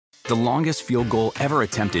The longest field goal ever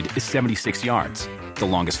attempted is 76 yards. The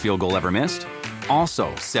longest field goal ever missed?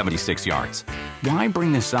 Also 76 yards. Why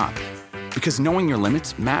bring this up? Because knowing your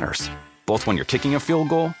limits matters, both when you're kicking a field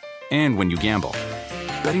goal and when you gamble.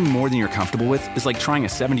 Betting more than you're comfortable with is like trying a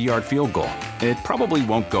 70-yard field goal. It probably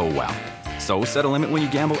won't go well. So set a limit when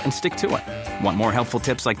you gamble and stick to it. Want more helpful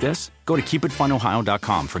tips like this? Go to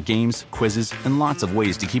keepitfunohio.com for games, quizzes, and lots of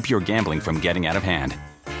ways to keep your gambling from getting out of hand.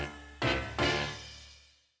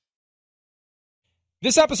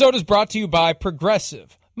 This episode is brought to you by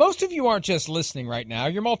Progressive. Most of you aren't just listening right now,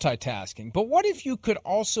 you're multitasking. But what if you could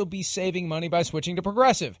also be saving money by switching to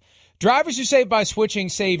Progressive? Drivers who save by switching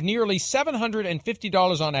save nearly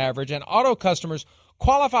 $750 on average, and auto customers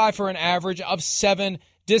qualify for an average of 7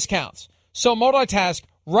 discounts. So multitask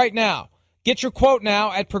right now. Get your quote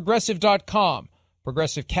now at Progressive.com.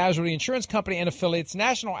 Progressive Casualty Insurance Company and affiliates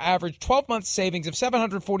national average 12-month savings of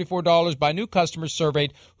 $744 by new customers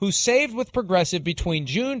surveyed who saved with Progressive between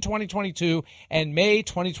June 2022 and May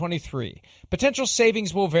 2023. Potential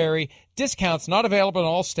savings will vary. Discounts not available in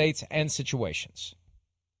all states and situations.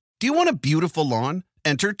 Do you want a beautiful lawn?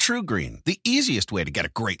 Enter TruGreen, the easiest way to get a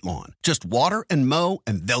great lawn. Just water and mow,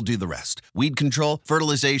 and they'll do the rest. Weed control,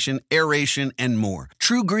 fertilization, aeration, and more.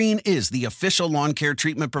 TruGreen is the official lawn care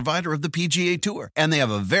treatment provider of the PGA Tour, and they have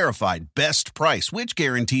a verified best price, which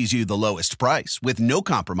guarantees you the lowest price with no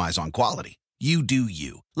compromise on quality. You do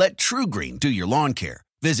you. Let TruGreen do your lawn care.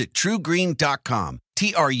 Visit TruGreen.com,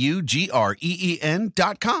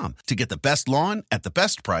 TruGreen.com, to get the best lawn at the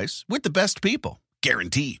best price with the best people.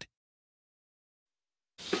 Guaranteed.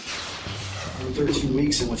 13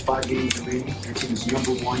 weeks and with 5 games remaining, their team is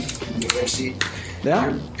number 1 in the AFC.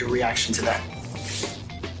 Yeah. Your reaction to that?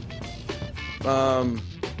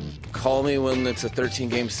 Call me when it's a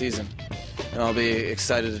 13-game season, and I'll be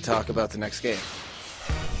excited to talk about the next game.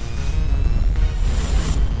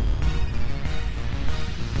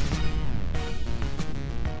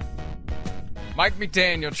 Mike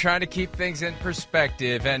McDaniel trying to keep things in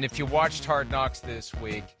perspective, and if you watched Hard Knocks this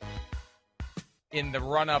week, in the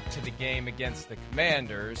run-up to the game against the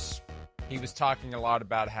Commanders, he was talking a lot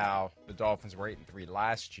about how the Dolphins were 8-3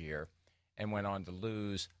 last year and went on to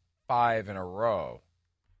lose 5 in a row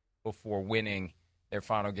before winning their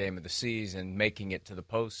final game of the season, making it to the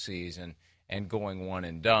postseason, and going one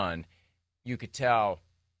and done. You could tell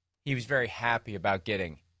he was very happy about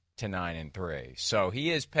getting to 9-3. So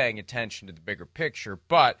he is paying attention to the bigger picture,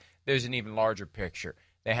 but there's an even larger picture.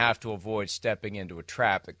 They have to avoid stepping into a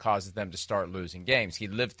trap that causes them to start losing games. He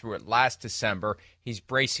lived through it last December. He's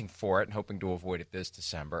bracing for it and hoping to avoid it this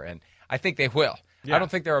December, and I think they will. Yeah. I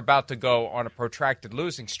don't think they're about to go on a protracted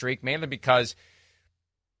losing streak, mainly because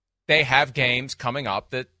they have games coming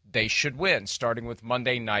up that they should win, starting with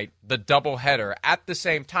Monday night, the doubleheader at the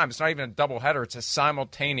same time. It's not even a doubleheader. It's a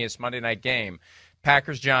simultaneous Monday night game.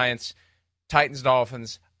 Packers-Giants,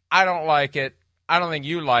 Titans-Dolphins. I don't like it. I don't think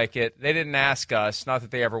you like it. They didn't ask us. Not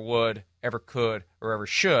that they ever would, ever could, or ever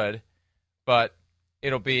should. But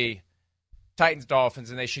it'll be Titans-Dolphins,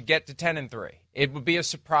 and they should get to 10-3. It would be a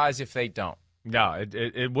surprise if they don't. No,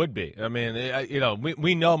 it would be. I mean,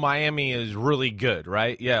 we know Miami is really good,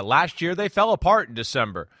 right? Yeah, last year they fell apart in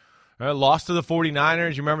December. Lost to the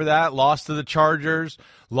 49ers, you remember that? Lost to the Chargers,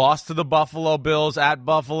 lost to the Buffalo Bills at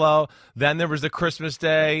Buffalo. Then there was the Christmas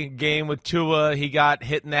Day game with Tua. He got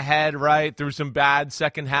hit in the head, right, through some bad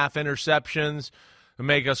second-half interceptions to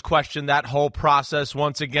make us question that whole process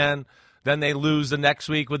once again. Then they lose the next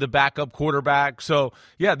week with a backup quarterback. So,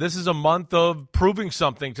 yeah, this is a month of proving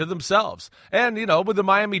something to themselves. And, with the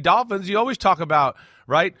Miami Dolphins, you always talk about,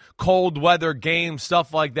 right, cold weather games,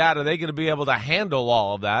 stuff like that. Are they going to be able to handle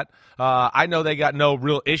all of that? I know they got no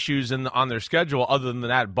real issues on their schedule other than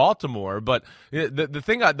that Baltimore. But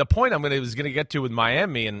the point I was going to get to with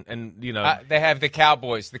Miami and they have the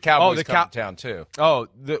Cowboys. The Cowboys come to town too. But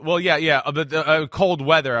cold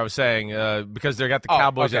weather. I was saying because they got the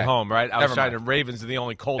Cowboys at home, right? I was trying to Ravens are the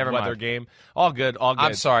only cold weather game. All good.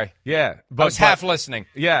 I'm sorry. Yeah, I was half listening.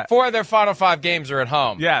 Yeah, 4 of their final 5 games are at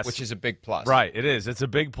home. Yes, which is a big plus. Right, it is. It's a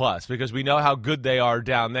big plus because we know how good they are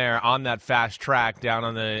down there on that fast track down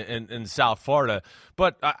on in South Florida.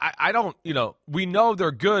 But I don't, we know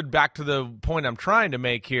they're good. Back to the point I'm trying to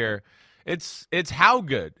make here, it's how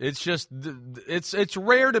good. It's just it's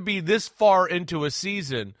rare to be this far into a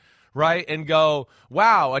season, right, and go,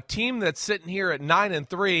 wow, a team that's sitting here at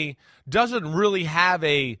 9-3 doesn't really have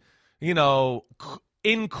a,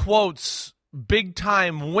 in quotes, big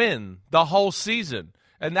time win the whole season.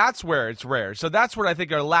 And that's where it's rare. So that's what I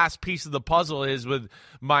think our last piece of the puzzle is with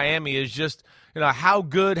Miami is just, how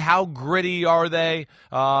good, how gritty are they,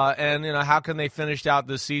 and, how can they finish out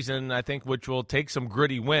this season, I think, which will take some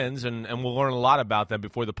gritty wins, and we'll learn a lot about them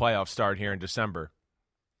before the playoffs start here in December.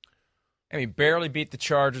 I mean, barely beat the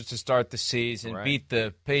Chargers to start the season, right. Beat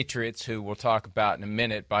the Patriots, who we'll talk about in a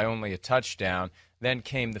minute, by only a touchdown. Then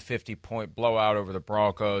came the 50-point blowout over the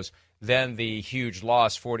Broncos. Then the huge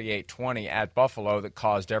loss, 48-20 at Buffalo, that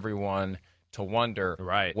caused everyone to wonder,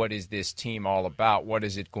 right, what is this team all about? What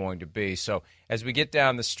is it going to be? So as we get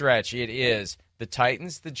down the stretch, it is the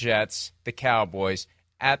Titans, the Jets, the Cowboys,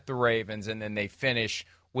 at the Ravens, and then they finish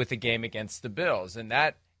with a game against the Bills. And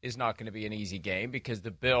that is not going to be an easy game because the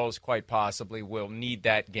Bills quite possibly will need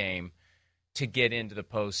that game to get into the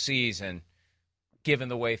postseason. Given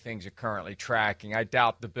the way things are currently tracking, I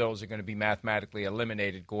doubt the Bills are going to be mathematically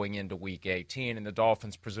eliminated going into Week 18, and the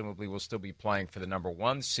Dolphins presumably will still be playing for the number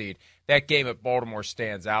 1 seed. That game at Baltimore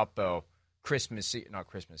stands out, though.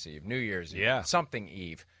 New Year's Eve. Yeah. Something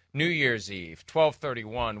Eve. New Year's Eve,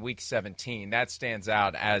 12/31, Week 17. That stands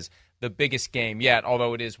out as the biggest game yet,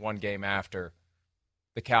 although it is one game after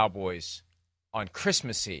the Cowboys on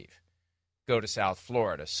Christmas Eve go to South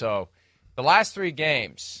Florida. So the last 3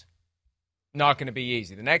 games, not going to be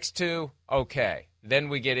easy. The next 2, okay. Then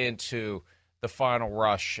we get into the final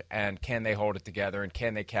rush, and can they hold it together, and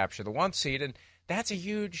can they capture the 1 seed? And that's a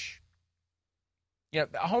huge,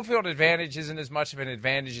 home field advantage isn't as much of an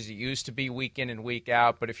advantage as it used to be week in and week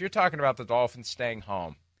out. But if you're talking about the Dolphins staying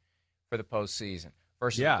home for the postseason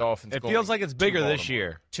versus the Dolphins, it feels like it's bigger this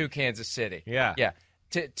year. To Kansas City. Yeah.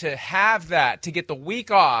 To have that, to get the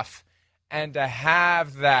week off, and to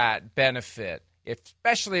have that benefit,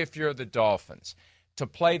 especially if you're the Dolphins, to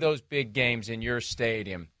play those big games in your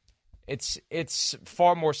stadium, it's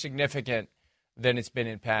far more significant than it's been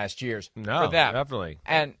in past years for them. Definitely.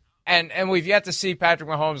 And we've yet to see Patrick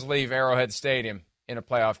Mahomes leave Arrowhead Stadium in a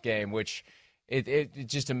playoff game, which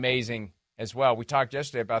it's just amazing as well. We talked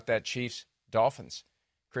yesterday about that Chiefs-Dolphins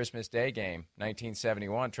Christmas Day game,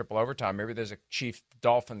 1971, triple overtime. Maybe there's a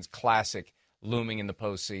Chiefs-Dolphins classic looming in the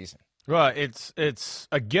postseason. Well, it's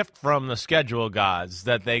a gift from the schedule gods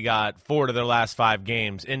that they got 4 of their last 5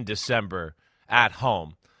 games in December at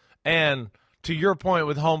home. And to your point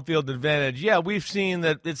with home field advantage, we've seen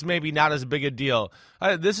that it's maybe not as big a deal.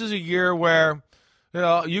 This is a year where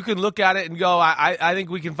you can look at it and go, I think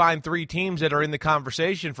we can find 3 teams that are in the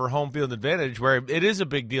conversation for home field advantage where it is a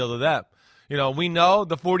big deal to them. We know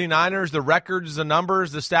the 49ers, the records, the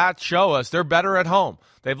numbers, the stats show us they're better at home.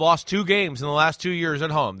 They've lost 2 games in the last 2 years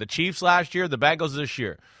at home. The Chiefs last year, the Bengals this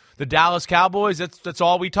year. The Dallas Cowboys, that's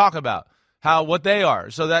all we talk about, what they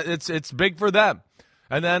are. So that it's big for them.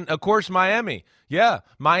 And then, of course, Miami. Yeah,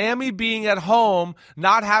 Miami being at home,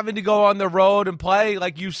 not having to go on the road and play,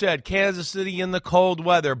 like you said, Kansas City in the cold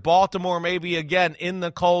weather, Baltimore maybe again in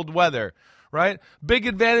the cold weather, right? Big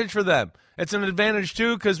advantage for them. It's an advantage,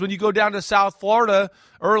 too, because when you go down to South Florida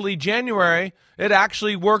early January, it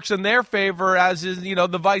actually works in their favor, as is,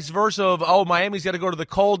 the vice versa of, Miami's got to go to the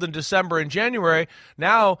cold in December and January.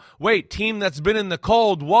 Now, wait, team that's been in the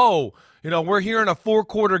cold, whoa. We're here in a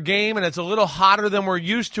 4-quarter game, and it's a little hotter than we're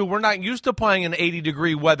used to. We're not used to playing in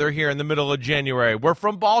 80-degree weather here in the middle of January. We're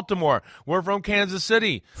from Baltimore. We're from Kansas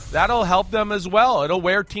City. That'll help them as well. It'll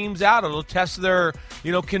wear teams out. It'll test their,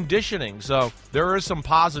 conditioning. So there is some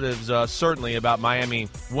positives, certainly, about Miami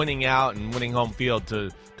winning out and winning home field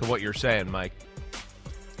to what you're saying, Mike.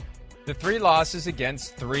 The 3 losses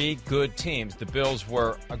against 3 good teams. The Bills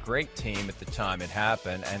were a great team at the time it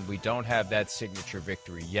happened, and we don't have that signature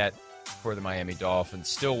victory yet for the Miami Dolphins.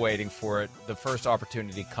 Still waiting for it. The first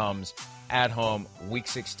opportunity comes at home, Week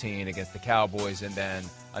 16 against the Cowboys, and then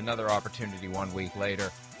another opportunity 1 week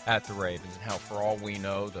later at the Ravens. And hell, for all we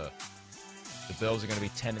know, the Bills are going to be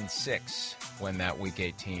 10-6 when that Week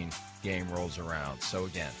 18 game rolls around. So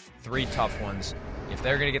again, 3 tough ones. If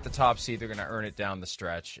they're going to get the top seed, they're going to earn it down the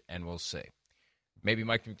stretch, and we'll see. Maybe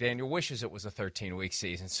Mike McDaniel wishes it was a 13-week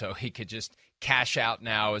season so he could just cash out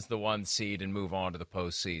now as the 1 seed and move on to the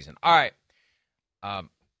postseason. All right.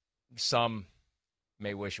 Some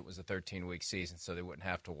may wish it was a 13-week season so they wouldn't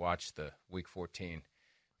have to watch the Week 14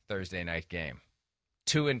 Thursday night game.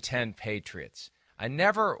 2-10 Patriots. I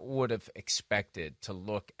never would have expected to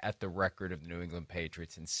look at the record of the New England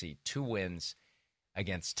Patriots and see 2 wins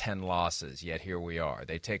against 10 losses, yet here we are.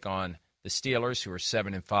 They take on the Steelers, who are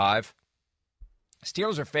 7-5.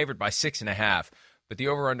 Steelers are favored by 6.5, but the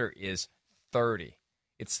over-under is 30.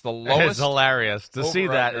 It's the lowest. It's hilarious. To see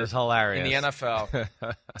that is hilarious. In the NFL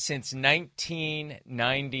since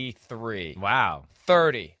 1993. Wow.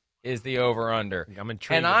 30 is the over-under. I'm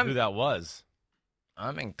intrigued with who that was.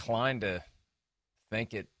 I'm inclined to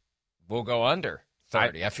think it will go under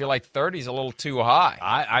 30. I feel like 30 is a little too high.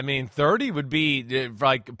 I mean, 30 would be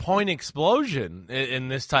like point explosion in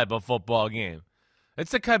this type of football game.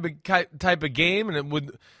 It's the type of game, and it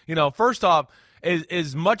would, first off,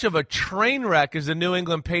 as much of a train wreck as the New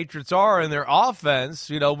England Patriots are in their offense,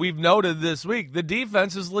 we've noted this week, the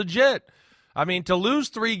defense is legit. I mean, to lose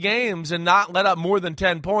 3 games and not let up more than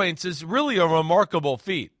 10 points is really a remarkable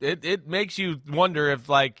feat. It makes you wonder if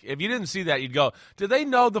you didn't see that, you'd go, do they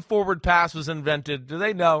know the forward pass was invented? Do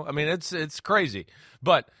they know? I mean, it's crazy.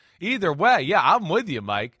 But either way, yeah, I'm with you,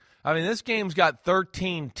 Mike. I mean, this game's got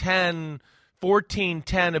 13-10,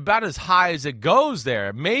 14-10, about as high as it goes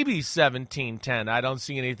there. Maybe 17-10. I don't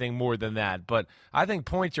see anything more than that. But I think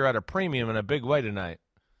points are at a premium in a big way tonight.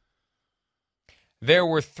 There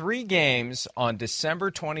were 3 games on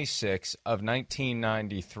December 26 of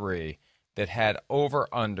 1993 that had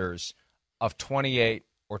over-unders of 28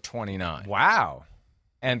 or 29. Wow.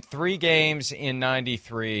 And 3 games in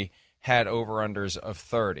 93 had over-unders of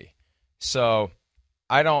 30. So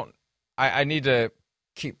I need to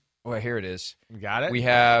keep, well, here it is. You got it? We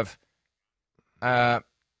have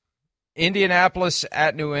Indianapolis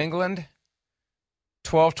at New England.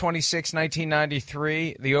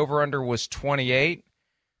 12/26/1993, the over-under was 28.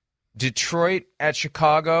 Detroit at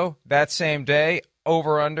Chicago, that same day,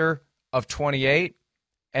 over-under of 28.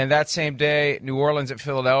 And that same day, New Orleans at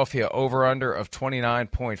Philadelphia, over-under of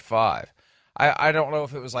 29.5. I don't know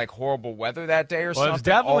if it was like horrible weather that day or something. It was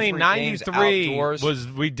definitely 93.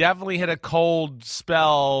 We definitely hit a cold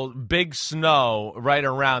spell, big snow right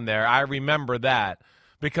around there. I remember that.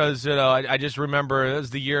 Because, I just remember it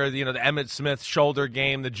was the year, the Emmitt Smith shoulder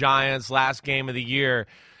game, the Giants' last game of the year.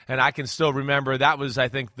 And I can still remember that was, I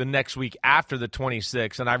think, the next week after the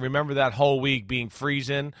 26th. And I remember that whole week being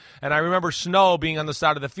freezing. And I remember snow being on the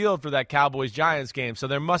side of the field for that Cowboys-Giants game. So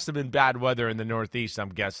there must have been bad weather in the Northeast, I'm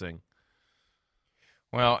guessing.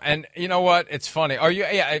 Well, and you know what? It's funny.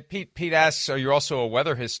 Pete asks, are you also a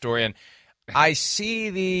weather historian? I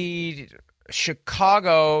see the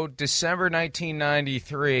Chicago, December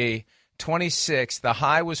 1993, 26. The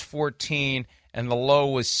high was 14 and the low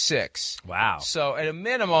was 6. Wow. So at a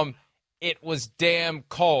minimum, it was damn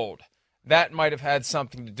cold. That might have had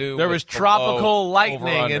something to do with There was tropical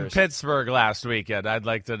lightning in over-unders. Pittsburgh last weekend, I'd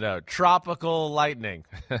like to know. Tropical lightning.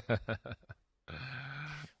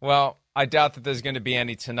 Well, I doubt that there's going to be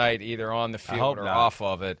any tonight, either on the field or off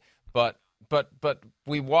of it. But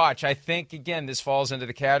we watch. I think, again, this falls into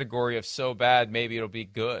the category of so bad, maybe it'll be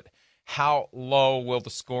good. How low will the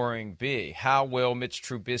scoring be? How will Mitch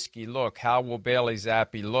Trubisky look? How will Bailey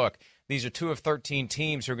Zappi look? These are 2 of 13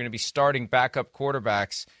 teams who are going to be starting backup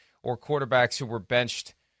quarterbacks or quarterbacks who were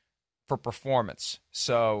benched for performance.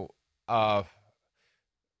 So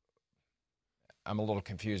I'm a little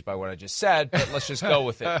confused by what I just said, but let's just go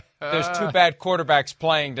with it. There's 2 bad quarterbacks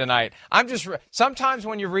playing tonight. Sometimes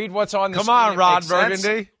when you read what's on the screen, come on, Rod sense.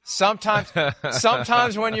 Burgundy.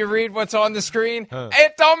 Sometimes when you read what's on the screen,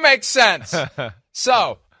 it don't make sense.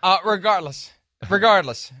 So, regardless.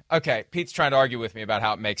 Okay, Pete's trying to argue with me about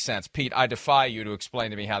how it makes sense. Pete, I defy you to explain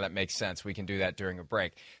to me how that makes sense. We can do that during a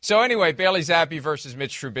break. So anyway, Bailey Zappi versus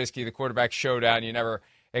Mitch Trubisky, the quarterback showdown you never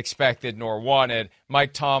expected nor wanted.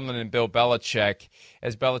 Mike Tomlin and Bill Belichick,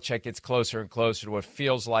 as Belichick gets closer and closer to what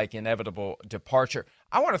feels like inevitable departure.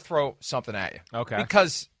 I want to throw something at you. Okay.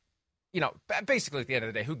 Because, basically at the end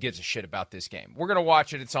of the day, who gives a shit about this game? We're going to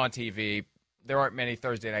watch it. It's on TV. There aren't many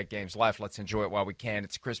Thursday night games left. Let's enjoy it while we can.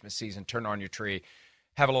 It's Christmas season. Turn on your tree.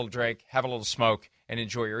 Have a little drink. Have a little smoke. And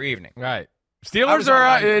enjoy your evening. Right.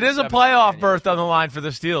 Steelers it is a playoff berth on the line for the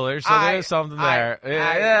Steelers, so there is something there.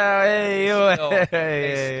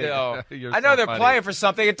 I know they're playing for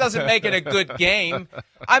something. It doesn't make it a good game.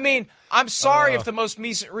 I mean, I'm sorry if the most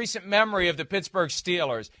recent memory of the Pittsburgh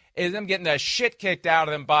Steelers is them getting the shit kicked out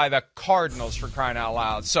of them by the Cardinals, for crying out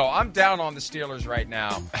loud. So I'm down on the Steelers right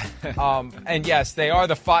now. And yes, they are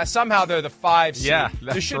the 5. Somehow they're the 5 seed. Yeah,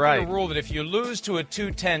 that's there should right. be a rule that if you lose to a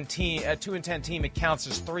 2-10 team, it counts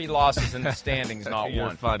as 3 losses in the standings, not You're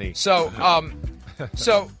 1. funny. So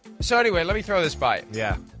anyway, let me throw this by you.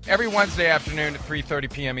 Yeah. Every Wednesday afternoon at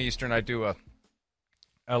 3:30 p.m. Eastern, I do a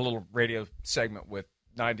little radio segment with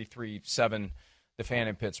 93.7 The Fan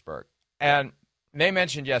in Pittsburgh. And they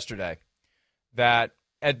mentioned yesterday that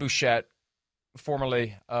Ed Bouchette,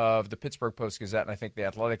 formerly of the Pittsburgh Post-Gazette, and I think The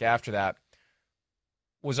Athletic after that,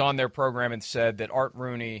 was on their program and said that Art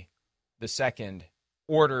Rooney II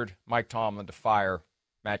ordered Mike Tomlin to fire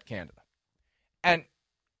Matt Canada. And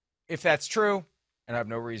if that's true, and I have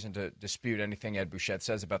no reason to dispute anything Ed Bouchette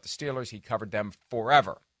says about the Steelers, he covered them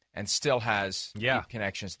forever and still has deep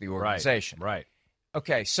connections to the organization. Right.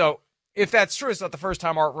 Okay, so if that's true, it's not the first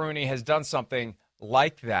time Art Rooney has done something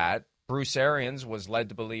like that. Bruce Arians was led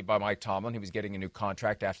to believe by Mike Tomlin he was getting a new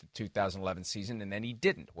contract after the 2011 season, and then he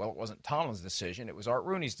didn't. Well, it wasn't Tomlin's decision. It was Art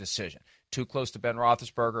Rooney's decision. Too close to Ben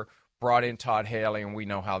Roethlisberger, brought in Todd Haley, and we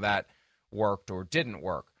know how that worked or didn't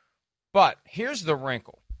work. But here's the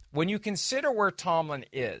wrinkle. When you consider where Tomlin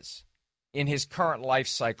is in his current life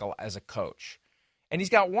cycle as a coach, and he's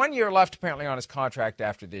got 1 year left apparently on his contract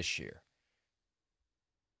after this year,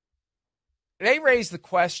 they raise the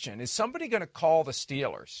question, is somebody going to call the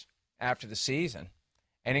Steelers after the season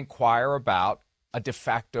and inquire about a de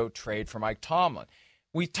facto trade for Mike Tomlin?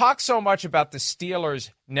 We talk so much about the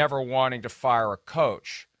Steelers never wanting to fire a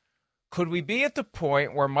coach. Could we be at the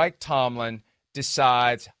point where Mike Tomlin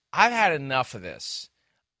decides, I've had enough of this.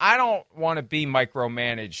 I don't want to be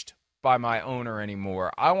micromanaged by my owner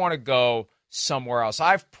anymore. I want to go somewhere else.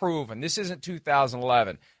 I've proven, this isn't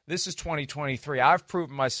 2011. This is 2023. I've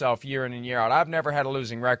proven myself year in and year out. I've never had a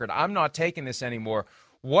losing record. I'm not taking this anymore.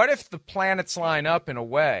 What if the planets line up in a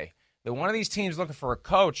way that one of these teams looking for a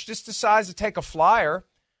coach just decides to take a flyer,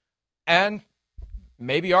 and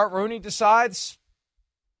maybe Art Rooney decides,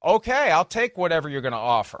 okay, I'll take whatever you're going to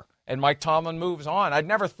offer, and Mike Tomlin moves on? I'd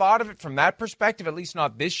never thought of it from that perspective, at least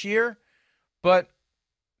not this year. But,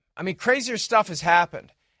 I mean, crazier stuff has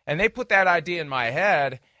happened, and they put that idea in my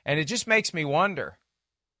head, and it just makes me wonder.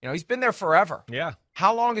 You know, he's been there forever. Yeah.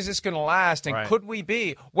 How long is this going to last? And Right. could we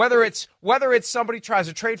be, whether it's somebody tries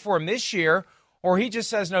to trade for him this year, or he just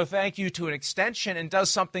says no thank you to an extension and does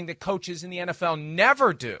something that coaches in the NFL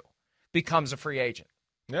never do, becomes a free agent.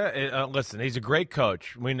 Yeah, listen, he's a great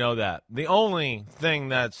coach. We know that. The only thing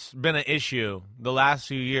that's been an issue the last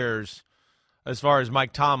few years as far as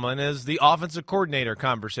Mike Tomlin is the offensive coordinator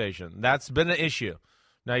conversation. That's been an issue.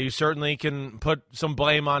 Now, you certainly can put some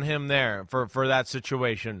blame on him there for that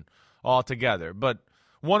situation altogether. But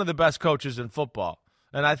one of the best coaches in football.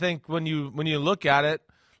 And I think when you look at it,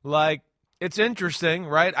 like, it's interesting,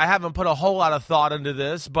 right? I haven't put a whole lot of thought into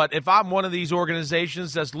this, but if I'm one of these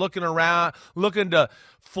organizations that's looking to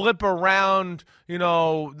flip around, you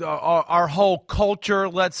know, our whole culture,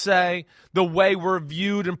 let's say, the way we're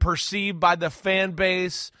viewed and perceived by the fan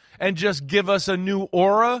base, and just give us a new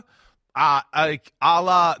aura, like a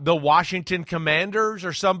la the Washington Commanders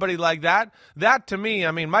or somebody like that, that to me,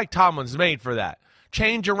 I mean, Mike Tomlin's made for that.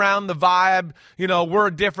 Change around the vibe. You know, we're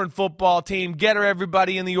a different football team. Get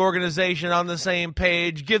everybody in the organization on the same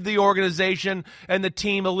page. Give the organization and the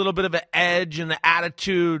team a little bit of an edge and the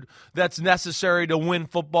attitude that's necessary to win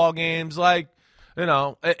football games. Like, you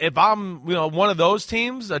know, if I'm, you know, one of those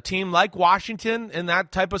teams, a team like Washington in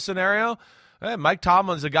that type of scenario, Mike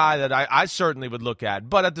Tomlin's a guy that I certainly would look at.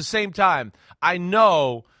 But at the same time, I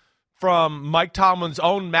know from Mike Tomlin's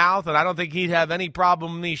own mouth, and I don't think he'd have any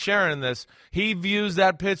problem with me sharing this, he views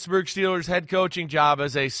that Pittsburgh Steelers head coaching job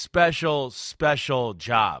as a special, special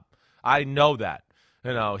job. I know that.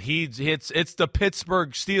 You know, it's the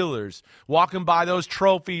Pittsburgh Steelers, walking by those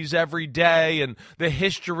trophies every day and the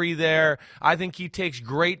history there. I think he takes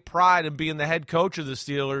great pride in being the head coach of the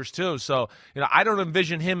Steelers too. So, you know, I don't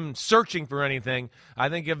envision him searching for anything. I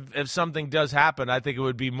think if something does happen, I think it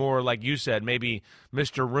would be more like you said, maybe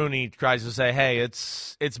Mr. Rooney tries to say, hey,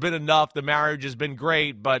 it's been enough. The marriage has been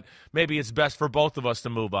great, but maybe it's best for both of us to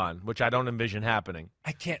move on, which I don't envision happening.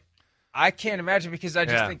 I can't imagine, because I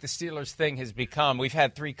just think the Steelers thing has become, we've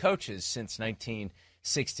had 3 coaches since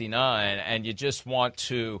 1969, and you just want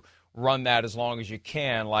to run that as long as you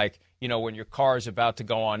can. Like, you know, when your car is about to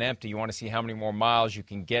go on empty, you want to see how many more miles you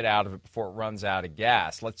can get out of it before it runs out of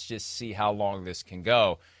gas. Let's just see how long this can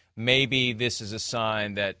go. Maybe this is a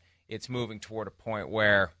sign that it's moving toward a point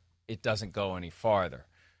where it doesn't go any farther.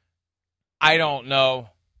 I don't know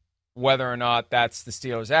whether or not that's the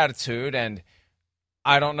Steelers' attitude, and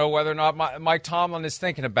I don't know whether or not Mike Tomlin is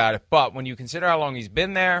thinking about it. But when you consider how long he's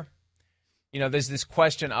been there, you know, there's this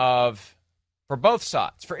question of, for both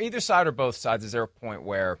sides, for either side or both sides, is there a point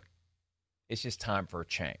where it's just time for a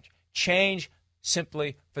change? Change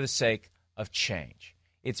simply for the sake of change.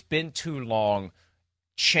 It's been too long.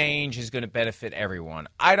 Change is going to benefit everyone.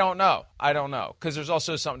 I don't know. Because there's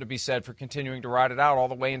also something to be said for continuing to ride it out all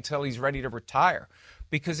the way until he's ready to retire.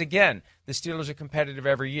 Because, again, the Steelers are competitive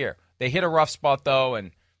every year. They hit a rough spot, though,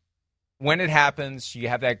 and when it happens, you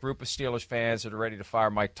have that group of Steelers fans that are ready to fire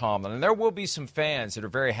Mike Tomlin. And there will be some fans that are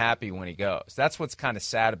very happy when he goes. That's what's kind of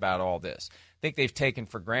sad about all this. I think they've taken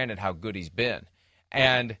for granted how good he's been.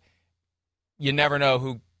 And you never know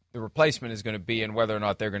who the replacement is going to be and whether or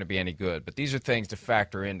not they're going to be any good. But these are things to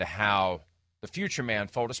factor into how the future may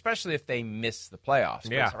unfold, especially if they miss the playoffs.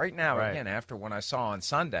 Yeah. Right now, again, after what I saw on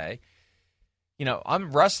Sunday,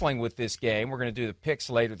 I'm wrestling with this game. We're going to do the picks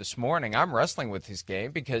later this morning. I'm wrestling with this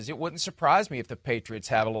game because it wouldn't surprise me if the Patriots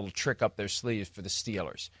have a little trick up their sleeves for the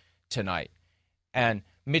Steelers tonight. And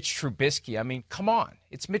Mitch Trubisky, I mean, come on.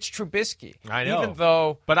 It's Mitch Trubisky. I know. Even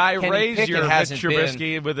though but I Kenny raised Pickett your Mitch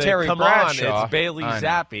Trubisky with a Terry come Bradshaw. on, it's Bailey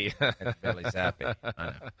Zappi. It's Bailey Zappi. I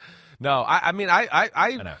know. No,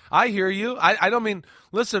 I hear you. I don't mean,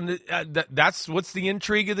 listen, that's what's the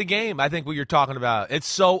intrigue of the game. I think what you're talking about. It's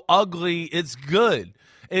so ugly, it's good.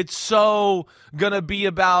 It's so going to be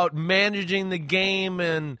about managing the game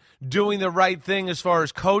and doing the right thing as far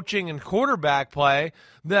as coaching and quarterback play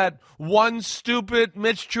that one stupid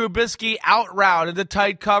Mitch Trubisky out route into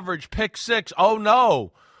tight coverage, pick six. Oh,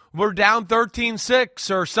 no, we're down 13-6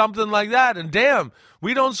 or something like that. And damn,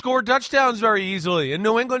 we don't score touchdowns very easily. And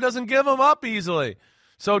New England doesn't give them up easily.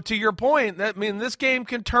 So to your point, this game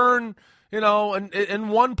can turn – in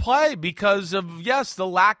one play because of, yes, the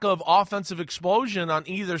lack of offensive explosion on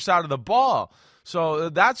either side of the ball. So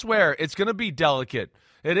that's where it's going to be delicate.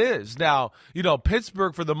 It is. Now,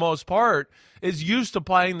 Pittsburgh, for the most part, is used to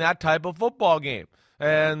playing that type of football game.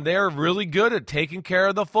 And they're really good at taking care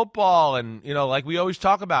of the football and, like we always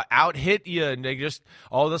talk about, out-hit you. And they just,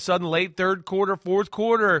 all of a sudden, late third quarter, fourth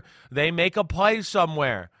quarter, they make a play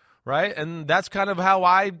somewhere, right? And that's kind of how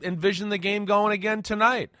I envision the game going again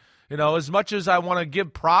tonight. As much as I want to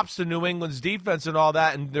give props to New England's defense and all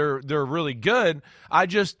that, and they're really good,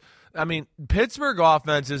 Pittsburgh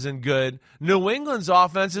offense isn't good. New England's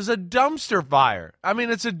offense is a dumpster fire.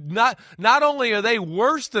 It's not only are they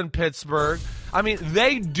worse than Pittsburgh,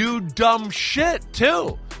 they do dumb shit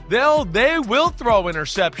too. They will throw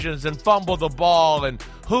interceptions and fumble the ball and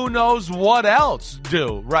who knows what else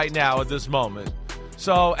do right now at this moment.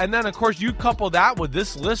 So, and then of course you couple that with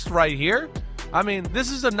this list right here.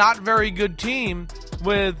 This is a not very good team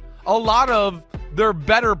with a lot of their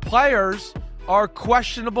better players are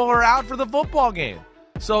questionable or out for the football game.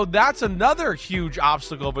 So that's another huge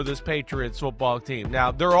obstacle for this Patriots football team.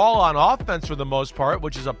 Now, they're all on offense for the most part,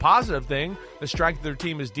 which is a positive thing. The strength of their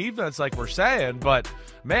team is defense, like we're saying. But,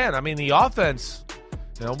 man, the offense,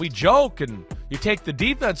 we joke and you take the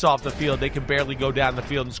defense off the field, they can barely go down the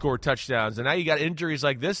field and score touchdowns. And now you got injuries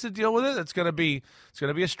like this to deal with it. It's going to be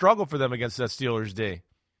a struggle for them against that Steelers D.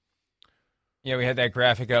 Yeah, we had that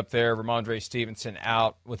graphic up there. Ramondre Stevenson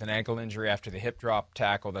out with an ankle injury after the hip drop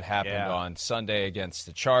tackle that happened on Sunday against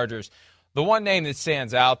the Chargers. The one name that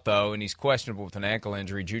stands out, though, and he's questionable with an ankle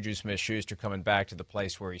injury, Juju Smith-Schuster coming back to the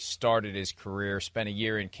place where he started his career, spent a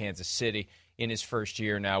year in Kansas City in his first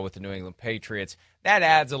year now with the New England Patriots. That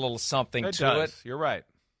adds a little something to it. You're right.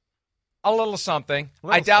 A little something.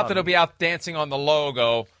 I doubt that he'll be out dancing on the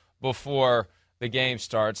logo before the game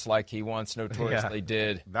starts like he once notoriously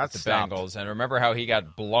did with the Bengals. And remember how he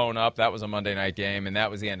got blown up? That was a Monday night game, and that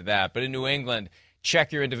was the end of that. But in New England,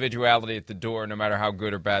 check your individuality at the door no matter how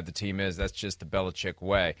good or bad the team is. That's just the Belichick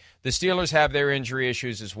way. The Steelers have their injury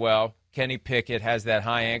issues as well. Kenny Pickett has that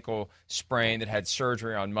high ankle sprain that had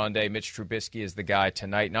surgery on Monday. Mitch Trubisky is the guy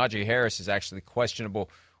tonight. Najee Harris is actually questionable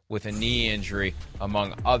with a knee injury,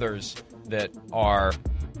 among others that are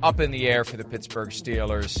up in the air for the Pittsburgh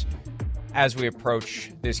Steelers as we approach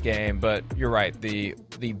this game. But you're right, the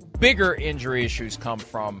bigger injury issues come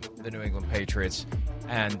from the New England Patriots.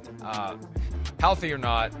 And healthy or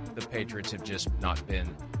not, the Patriots have just not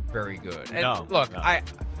been very good. And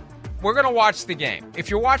we're going to watch the game. If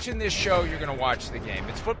you're watching this show, you're going to watch the game.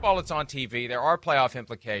 It's football. It's on TV. There are playoff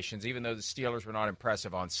implications, even though the Steelers were not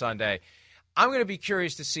impressive on Sunday. I'm going to be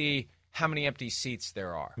curious to see how many empty seats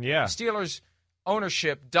there are. Yeah. The Steelers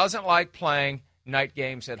ownership doesn't like playing night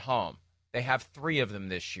games at home. They have 3 of them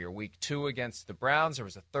this year. Week 2 against the Browns. There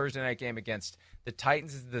was a Thursday night game against the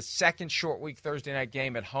Titans. The second short week Thursday night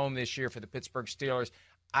game at home this year for the Pittsburgh Steelers.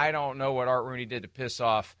 I don't know what Art Rooney did to piss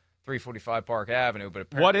off 345 Park Avenue, but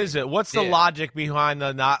apparently what is it? What's the logic behind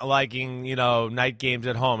the not liking, night games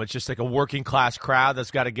at home? It's just like a working class crowd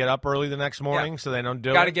that's got to get up early the next morning, so they don't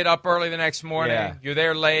do it. Got to get up early the next morning. Yeah. You're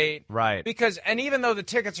there late, right? And even though the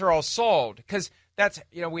tickets are all sold, because that's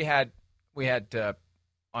we had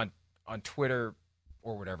on Twitter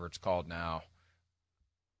or whatever it's called now.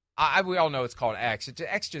 We all know it's called X.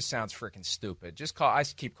 X just sounds freaking stupid. I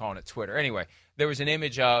keep calling it Twitter. Anyway, there was an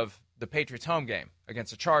image of the Patriots home game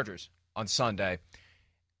against the Chargers on Sunday,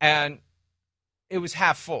 and it was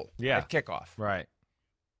half full at kickoff. Right.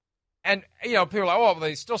 And, people are like, well,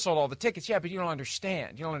 they still sold all the tickets. Yeah, but you don't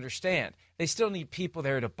understand. They still need people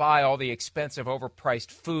there to buy all the expensive, overpriced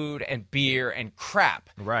food and beer and crap.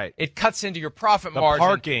 Right. It cuts into your profit the margin.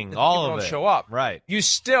 Parking, all of it. Don't show up. Right. You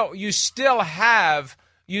still have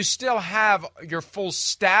your full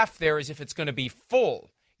staff there as if it's going to be full.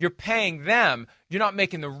 You're paying them. You're not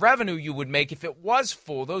making the revenue you would make if it was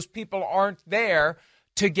full. Those people aren't there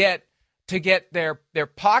to get their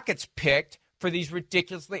pockets picked for these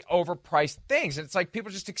ridiculously overpriced things. And it's like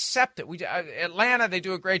people just accept it. Atlanta, they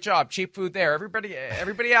do a great job. Cheap food there.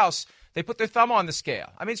 Everybody else, they put their thumb on the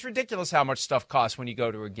scale. I mean, it's ridiculous how much stuff costs when you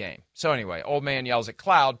go to a game. So anyway, old man yells at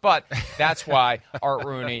cloud, but that's why Art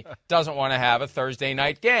Rooney doesn't want to have a Thursday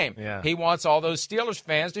night game. Yeah. He wants all those Steelers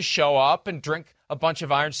fans to show up and drink a bunch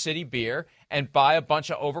of Iron City beer and buy a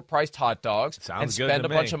bunch of overpriced hot dogs and spend a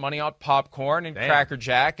bunch of money on popcorn and Cracker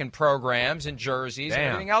Jack and programs and jerseys and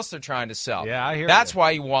everything else they're trying to sell. Yeah, I hear That's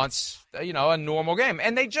why he wants, a normal game.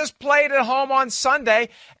 And they just played at home on Sunday,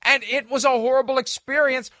 and it was a horrible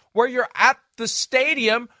experience where you're at the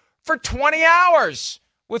stadium for 20 hours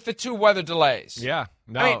with the 2 weather delays. Yeah,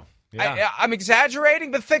 no. I mean, I'm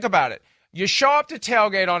exaggerating, but think about it. You show up to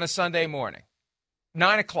tailgate on a Sunday morning,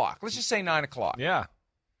 9 o'clock. Let's just say 9 o'clock. Yeah.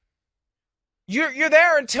 You're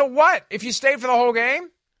there until what? If you stayed for the whole game,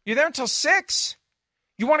 you're there until 6.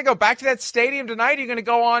 You want to go back to that stadium tonight? You're going to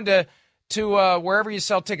go on to wherever you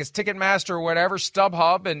sell tickets, Ticketmaster or whatever,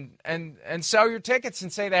 StubHub, and sell your tickets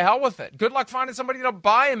and say the hell with it. Good luck finding somebody to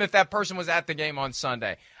buy them if that person was at the game on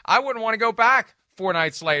Sunday. I wouldn't want to go back 4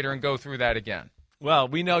 nights later and go through that again. Well,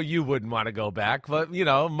 we know you wouldn't want to go back, but,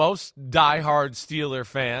 most diehard Steeler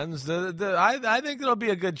fans, I think it'll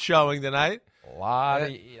be a good showing tonight.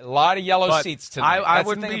 A lot of yellow seats tonight. I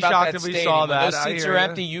wouldn't be shocked if we saw that. When those seats are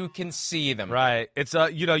empty, you can see them. Right. It's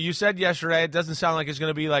you said yesterday it doesn't sound like it's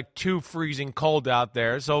going to be like too freezing cold out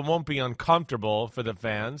there, so it won't be uncomfortable for the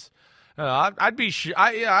fans.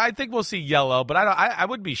 I think we'll see yellow, but I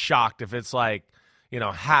would be shocked if it's like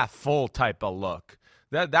half full type of look.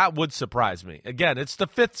 That would surprise me. Again, it's the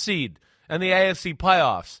 5th seed in the AFC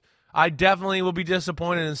playoffs. I definitely will be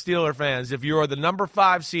disappointed in Steeler fans if you're the number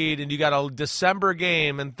 5 seed and you got a December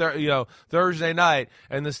game and Thursday night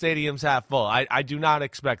and the stadium's half full. I do not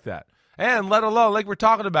expect that. And let alone, like we're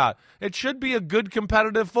talking about, it should be a good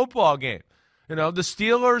competitive football game. The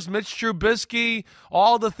Steelers, Mitch Trubisky,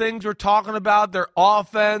 all the things we're talking about, their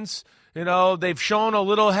offense. They've shown a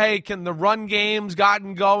little, can the run game's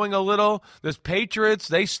gotten going a little. This Patriots,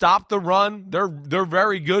 they stopped the run. They're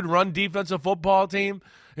very good run defensive football team.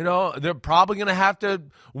 They're probably going to have to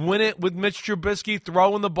win it with Mitch Trubisky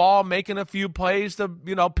throwing the ball, making a few plays to,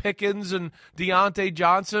 Pickens and Deontay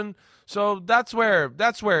Johnson. So that's where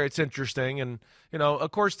it's interesting. And,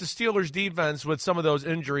 of course, the Steelers' defense with some of those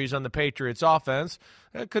injuries on the Patriots' offense,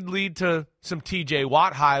 that could lead to some T.J.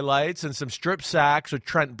 Watt highlights and some strip sacks with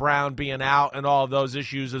Trent Brown being out and all of those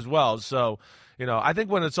issues as well. So, I think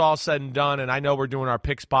when it's all said and done, and I know we're doing our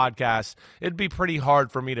picks podcast, it'd be pretty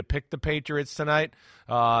hard for me to pick the Patriots tonight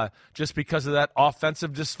just because of that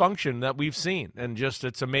offensive dysfunction that we've seen. And just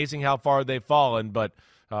it's amazing how far they've fallen. But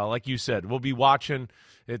like you said, we'll be watching.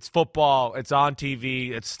 It's football. It's on TV.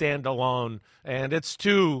 It's standalone. And it's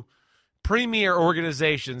 2 premier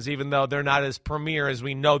organizations, even though they're not as premier as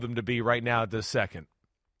we know them to be right now at this second.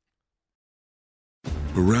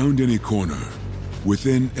 Around any corner,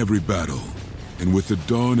 within every battle, and with the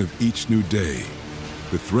dawn of each new day,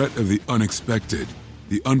 the threat of the unexpected,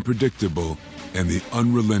 the unpredictable, and the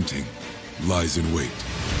unrelenting lies in wait.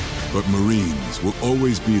 But Marines will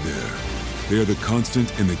always be there. They are the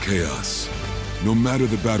constant in the chaos. No matter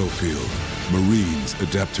the battlefield, Marines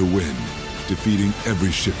adapt to win, defeating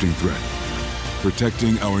every shifting threat,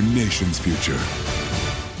 protecting our nation's future.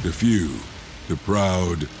 The few, the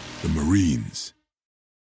proud, the Marines.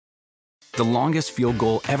 The longest field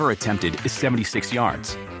goal ever attempted is 76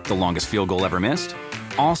 yards. The longest field goal ever missed?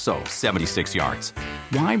 Also 76 yards.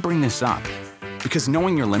 Why bring this up? Because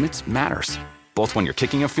knowing your limits matters, both when you're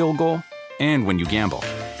kicking a field goal and when you gamble.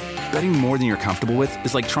 Betting more than you're comfortable with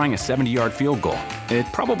is like trying a 70-yard field goal. It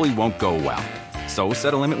probably won't go well. So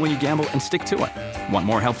set a limit when you gamble and stick to it. Want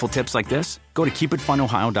more helpful tips like this? Go to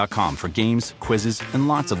keepitfunohio.com for games, quizzes, and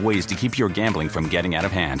lots of ways to keep your gambling from getting out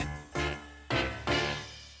of hand.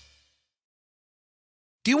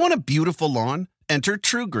 Do you want a beautiful lawn? Enter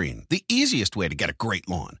TruGreen, the easiest way to get a great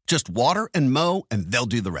lawn. Just water and mow, and they'll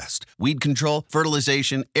do the rest. Weed control,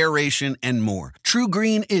 fertilization, aeration, and more.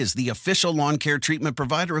 TruGreen is the official lawn care treatment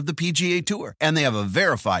provider of the PGA Tour, and they have a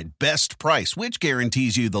verified best price, which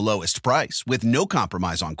guarantees you the lowest price with no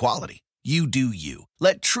compromise on quality. You do you.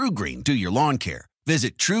 Let TruGreen do your lawn care.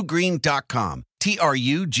 Visit TruGreen.com,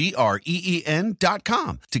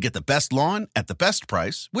 TruGreen.com, to get the best lawn at the best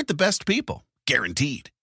price with the best people.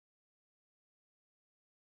 Guaranteed.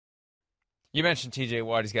 You mentioned T.J.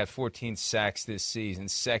 Watt. He's got 14 sacks this season,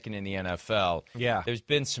 second in the NFL. Yeah. There's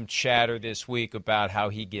been some chatter this week about how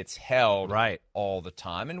he gets held right all the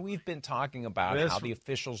time, and we've been talking about how the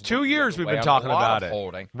officials 2 years we've been talking about it.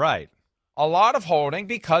 Holding. Right. A lot of holding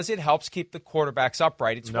because it helps keep the quarterbacks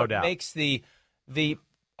upright. It's no what doubt. Makes the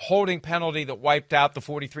holding penalty that wiped out the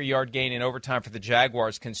 43-yard gain in overtime for the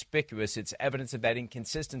Jaguars conspicuous. It's evidence of that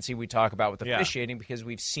inconsistency we talk about with officiating because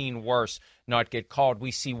we've seen worse not get called. We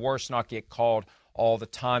see worse not get called all the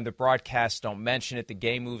time. The broadcasts don't mention it. The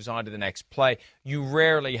game moves on to the next play. You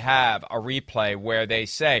rarely have a replay where they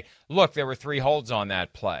say, look, there were 3 holds on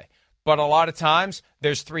that play. But a lot of times,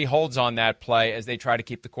 there's 3 holds on that play as they try to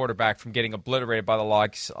keep the quarterback from getting obliterated by the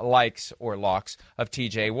likes of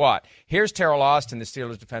T.J. Watt. Here's Terrell Austin, the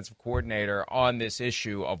Steelers defensive coordinator, on this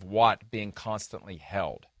issue of Watt being constantly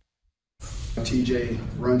held. TJ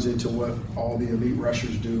runs into what all the elite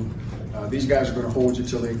rushers do. These guys are going to hold you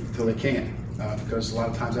till they can't, because a lot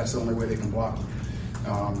of times that's the only way they can block.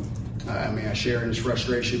 I share in his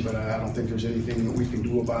frustration, but I don't think there's anything that we can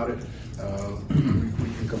do about it. We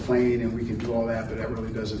can complain and we can do all that, but that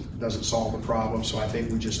really doesn't solve the problem. So I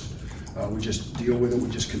think we just deal with it. We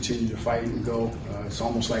just continue to fight and go. It's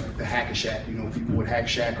almost like the Hack-a-Shaq. People would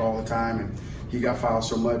Hack-Shaq all the time, and he got fouled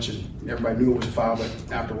so much, and everybody knew it was a foul, but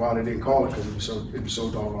after a while they didn't call it because it was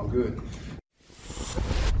so doggone good.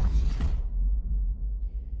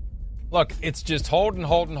 Look, it's just hold,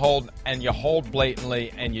 and you hold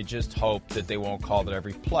blatantly, and you just hope that they won't call it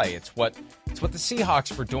every play. It's what the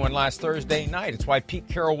Seahawks were doing last Thursday night. It's why Pete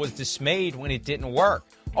Carroll was dismayed when it didn't work.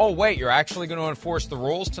 Oh, wait, you're actually going to enforce the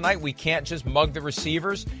rules tonight? We can't just mug the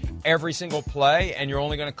receivers every single play, and you're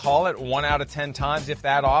only going to call it 1 out of 10 times, if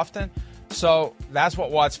that often? So that's what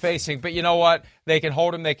Watt's facing. But you know what? They can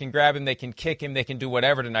hold him, they can grab him, they can kick him, they can do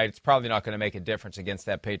whatever tonight. It's probably not going to make a difference against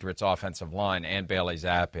that Patriots offensive line and Bailey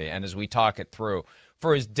Zappi. And as we talk it through,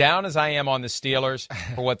 for as down as I am on the Steelers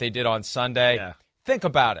for what they did on Sunday, think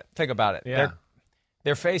about it. Yeah.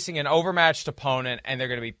 They're facing an overmatched opponent, and they're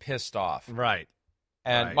going to be pissed off. Right.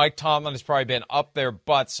 And Mike Tomlin has probably been up their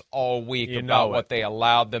butts all week about what they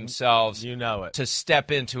allowed themselves to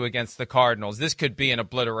step into against the Cardinals. This could be an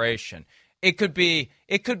obliteration. It could be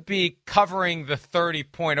covering the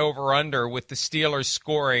 30-point over-under with the Steelers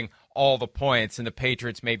scoring all the points and the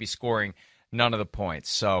Patriots maybe scoring none of the points.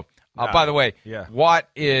 So, by the way, Watt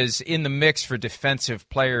is in the mix for Defensive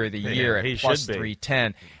Player of the Year at plus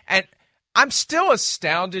 310. And I'm still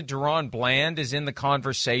astounded DaRon Bland is in the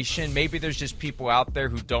conversation. Maybe there's just people out there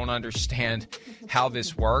who don't understand how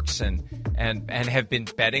this works and have been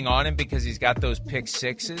betting on him because he's got those pick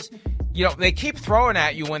sixes. They keep throwing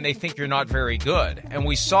at you when they think you're not very good. And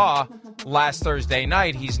we saw last Thursday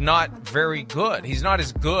night he's not very good. He's not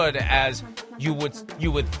as good as you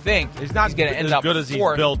would think. He's not going to end up as good as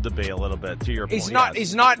he's billed to be a little bit, to your point.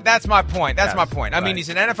 He's not. That's my point. My point. I mean, he's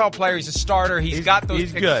an NFL player. He's a starter. He's got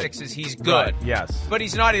those pick sixes. He's good. Right, yes. But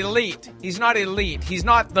he's not elite. He's not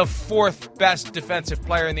the 4th best defensive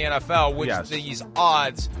player in the NFL, which these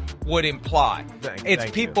odds would imply.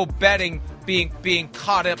 It's people betting, being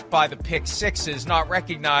caught up by the pick sixes, not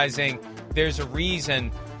recognizing there's a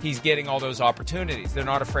reason he's getting all those opportunities. They're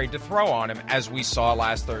not afraid to throw on him, as we saw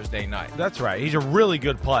last Thursday night. That's right. He's a really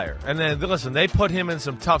good player. And then, listen, they put him in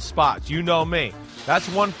some tough spots. You know me. That's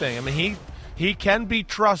one thing. I mean, he can be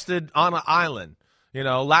trusted on an island.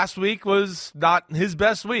 Last week was not his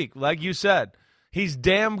best week, like you said. He's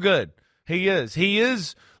damn good. He is. He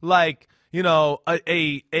is like,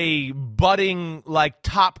 a budding, like,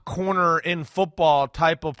 top corner in football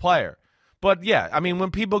type of player. But, yeah, I mean, when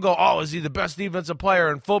people go, oh, is he the best defensive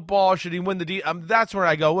player in football? Should he win the that's where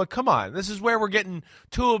I go, well, come on. This is where we're getting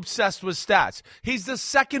too obsessed with stats. He's the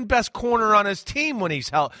second best corner on his team when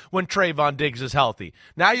when Trayvon Diggs is healthy.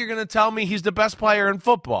 Now you're going to tell me he's the best player in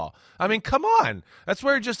football. I mean, come on. That's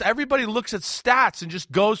where just everybody looks at stats and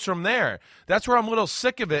just goes from there. That's where I'm a little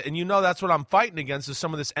sick of it, and that's what I'm fighting against is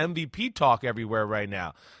some of this MVP talk everywhere right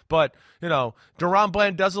now. But, DaRon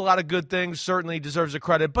Bland does a lot of good things, certainly deserves the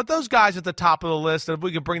credit. But those guys at the top of the list, and if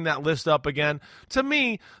we can bring that list up again, to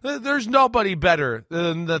me, there's nobody better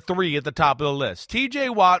than the 3 at the top of the list. T.J.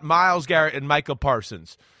 Watt, Myles Garrett, and Micah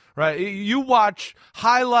Parsons, right? You watch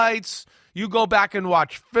highlights, you go back and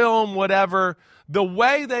watch film, whatever. The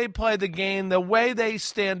way they play the game, the way they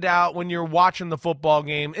stand out when you're watching the football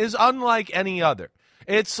game is unlike any other.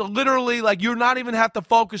 It's literally like you not even have to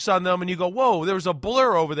focus on them, and you go, whoa, there was a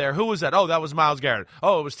blur over there. Who was that? Oh, that was Myles Garrett.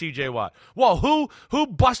 Oh, it was T.J. Watt. Whoa, who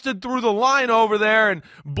busted through the line over there and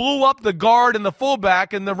blew up the guard and the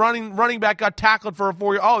fullback, and the running back got tackled for a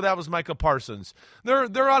 4-yard? Oh, that was Micah Parsons.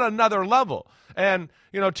 They're on another level. And,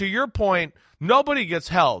 to your point, nobody gets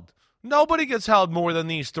held Nobody gets held more than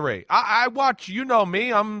these three. I watch, you know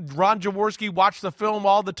me, I'm Ron Jaworski, watch the film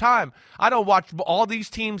all the time. I don't watch all these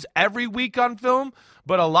teams every week on film,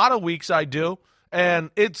 but a lot of weeks I do, and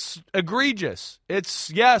it's egregious.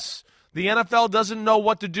 Yes, the NFL doesn't know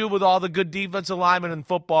what to do with all the good defensive linemen in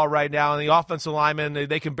football right now, and the offensive linemen,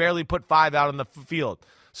 they can barely put 5 out on the field.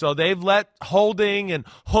 So they've let holding and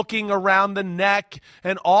hooking around the neck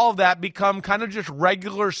and all of that become kind of just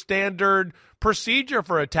regular standard procedure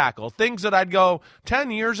for a tackle. Things that I'd go 10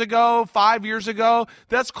 years ago, 5 years ago,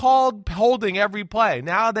 that's called holding every play.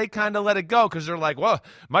 Now they kind of let it go because they're like, well,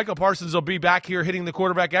 Michael Parsons will be back here hitting the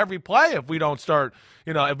quarterback every play if we don't start,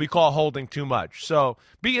 if we call holding too much. So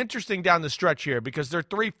be interesting down the stretch here because they're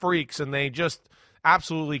three freaks and they just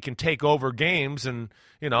absolutely can take over games and,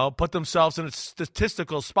 put themselves in a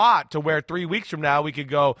statistical spot to where 3 weeks from now we could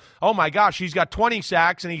go, oh my gosh, he's got 20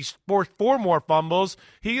 sacks and he's forced 4 more fumbles.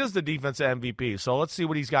 He is the defensive MVP. So let's see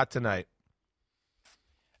what he's got tonight.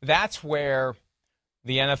 That's where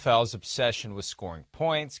the NFL's obsession with scoring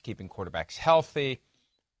points, keeping quarterbacks healthy,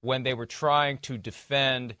 when they were trying to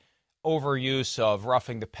defend overuse of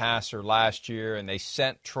roughing the passer last year, and they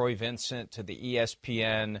sent Troy Vincent to the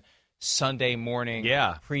ESPN Sunday morning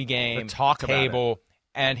pregame table.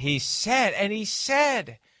 And he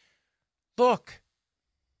said, look,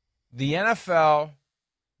 the NFL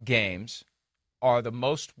games are the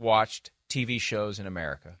most watched TV shows in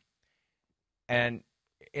America. And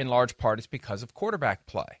in large part, it's because of quarterback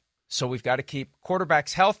play. So we've got to keep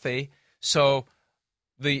quarterbacks healthy so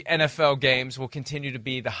the NFL games will continue to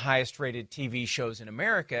be the highest-rated TV shows in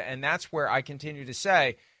America. And that's where I continue to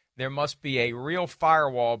say there must be a real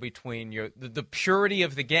firewall between the purity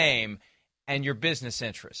of the game and your business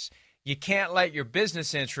interests. You can't let your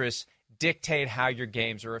business interests dictate how your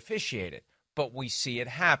games are officiated, but we see it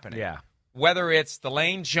happening. Yeah. Whether it's the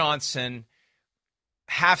Lane Johnson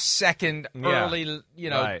half-second early,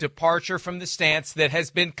 departure from the stance that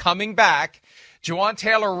has been coming back. Juwan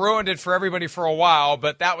Taylor ruined it for everybody for a while,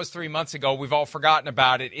 but that was 3 months ago. We've all forgotten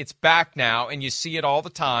about it. It's back now, and you see it all the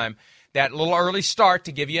time. That little early start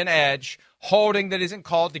to give you an edge, holding that isn't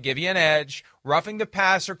called to give you an edge, roughing the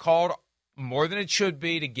passer called more than it should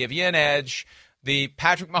be to give you an edge, the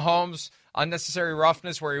Patrick Mahomes unnecessary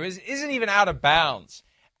roughness where he isn't even out of bounds,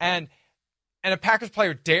 and a Packers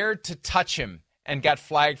player dared to touch him and got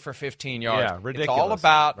flagged for 15 yards. Yeah, ridiculous. It's all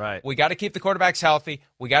about we got to keep the quarterbacks healthy,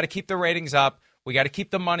 we got to keep the ratings up, we got to keep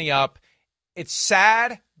the money up. It's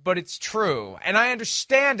sad, but it's true. And I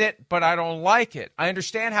understand it, but I don't like it. I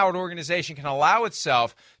understand how an organization can allow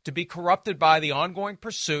itself to be corrupted by the ongoing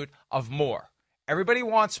pursuit of more. Everybody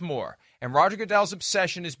wants more. And Roger Goodell's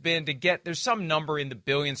obsession has been to get, there's some number in the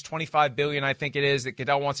billions, 25 billion I think it is, that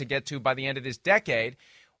Goodell wants to get to by the end of this decade.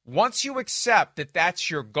 Once you accept that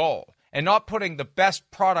that's your goal and not putting the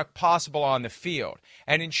best product possible on the field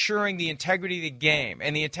and ensuring the integrity of the game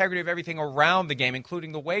and the integrity of everything around the game,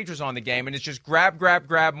 including the wagers on the game, and it's just grab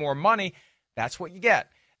more money, that's what you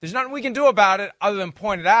get. There's nothing we can do about it other than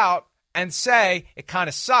point it out and say it kind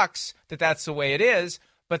of sucks that that's the way it is,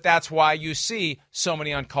 but that's why you see so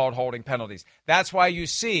many uncalled holding penalties. That's why you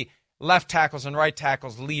see left tackles and right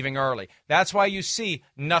tackles leaving early. That's why you see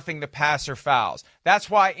nothing the passer fouls. That's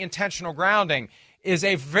why intentional grounding is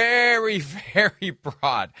a very, very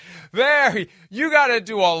broad, you got to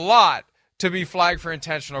do a lot to be flagged for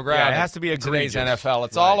intentional grounding. Yeah, it has to be egregious. Today's NFL.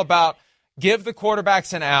 It's all about give the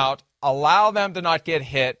quarterbacks an out, allow them to not get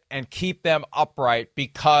hit, and keep them upright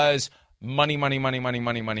because money.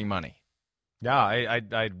 Yeah,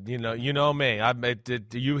 you know me.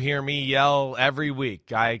 You hear me yell every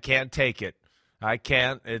week. I can't take it. I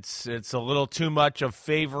can't. It's a little too much of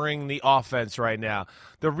favoring the offense right now.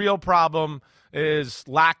 The real problem is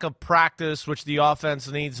lack of practice, which the offense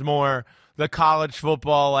needs more, the college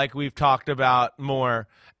football, like we've talked about, more,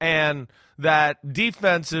 and that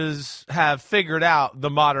defenses have figured out the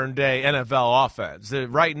modern-day NFL offense. That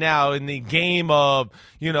right now in the game of,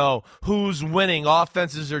 who's winning,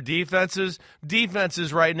 offenses or defenses,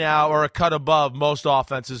 defenses right now are a cut above most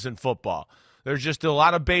offenses in football. There's just a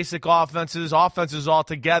lot of basic offenses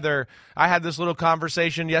altogether. I had this little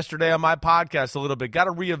conversation yesterday on my podcast a little bit. Got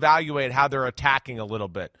to reevaluate how they're attacking a little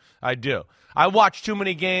bit. I do. I watch too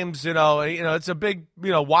many games, it's a big,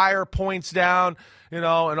 wire points down, and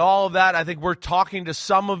all of that. I think we're talking to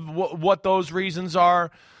some of what those reasons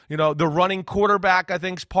are. The running quarterback, I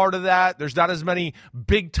think, is part of that. There's not as many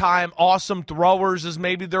big-time, awesome throwers as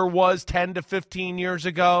maybe there was 10 to 15 years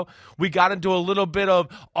ago. We got into a little bit of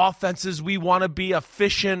offenses. We want to be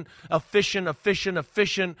efficient,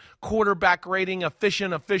 quarterback rating,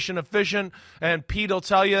 efficient. And Pete will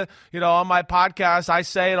tell you, on my podcast, I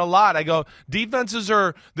say it a lot. I go, defenses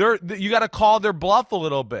you got to call their bluff a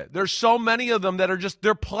little bit. There's so many of them that are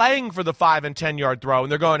they're playing for the 5 and 10 yard throw,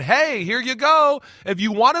 and they're going, hey, here you go. If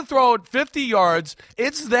you want to throw it 50 yards,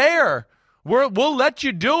 it's there. We'll let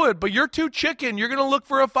you do it, but you're too chicken. You're going to look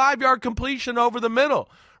for a 5-yard completion over the middle,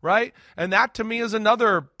 right? And that, to me, is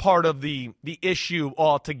another part of the issue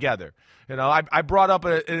altogether. I brought up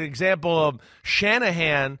an example of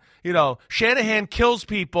Shanahan. Shanahan kills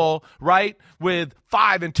people, right, with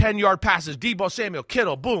 5 and 10 yard passes. Deebo Samuel,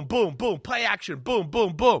 Kittle, boom, boom, boom, play action, boom,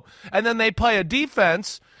 boom, boom. And then they play a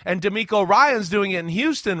defense, and DeMeco Ryans doing it in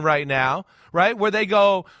Houston right now, right, where they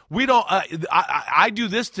go, we don't. I do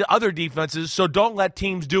this to other defenses, so don't let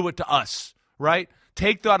teams do it to us, right?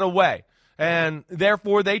 Take that away. And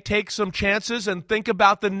therefore, they take some chances and think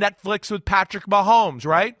about the Netflix with Patrick Mahomes,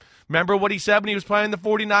 right? Remember what he said when he was playing the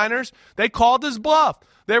 49ers? They called his bluff.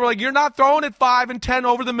 They were like, you're not throwing it 5 and 10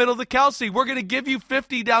 over the middle to Kelsey. We're going to give you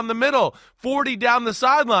 50 down the middle, 40 down the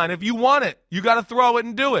sideline. If you want it, you got to throw it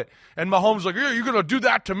and do it. And Mahomes like, yeah, you're going to do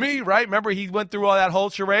that to me, right? Remember, he went through all that whole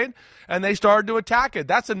charade, and they started to attack it.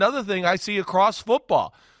 That's another thing I see across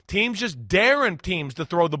football. Teams just daring teams to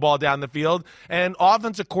throw the ball down the field, and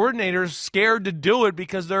offensive coordinators scared to do it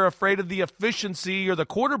because they're afraid of the efficiency or the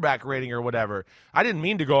quarterback rating or whatever. I didn't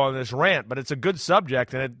mean to go on this rant, but it's a good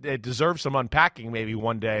subject, and it deserves some unpacking maybe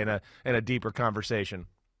one day in a deeper conversation.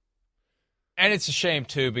 And it's a shame,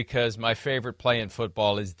 too, because my favorite play in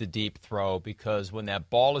football is the deep throw, because when that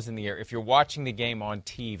ball is in the air, if you're watching the game on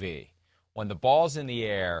TV, when the ball's in the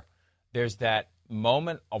air, there's that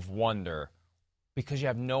moment of wonder because you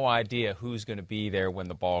have no idea who's going to be there when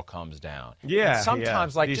the ball comes down. Yeah. And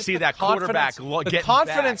sometimes, you see that quarterback get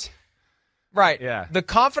confidence. Back. Right. Yeah. The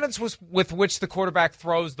confidence with which the quarterback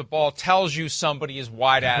throws the ball tells you somebody is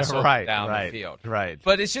wide-ass open down the field. Right.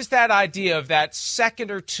 But it's just that idea of that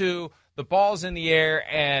second or two, the ball's in the air,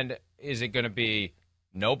 and is it going to be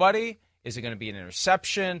nobody? Is it going to be an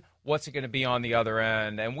interception? What's it going to be on the other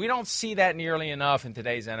end? And we don't see that nearly enough in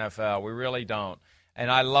today's NFL. We really don't.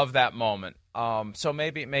 And I love that moment. So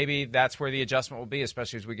maybe that's where the adjustment will be,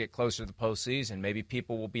 especially as we get closer to the postseason. Maybe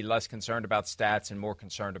people will be less concerned about stats and more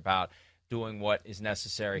concerned about doing what is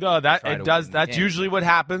necessary. No, that's usually what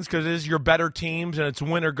happens because it is your better teams and it's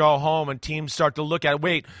win or go home, and teams start to look at,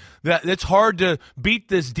 wait, it's hard to beat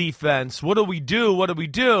this defense. What do we do? What do we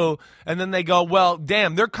do? And then they go, well,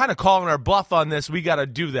 damn, they're kind of calling our bluff on this. We got to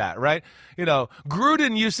do that, right?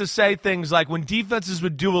 Gruden used to say things like when defenses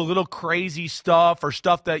would do a little crazy stuff or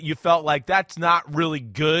stuff that you felt like that's not really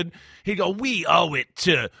good, he'd go, we owe it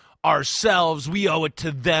to ourselves. We owe it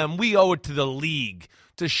to them. We owe it to the league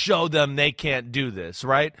to show them they can't do this,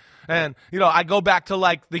 right? And, I go back to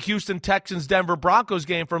like the Houston Texans Denver Broncos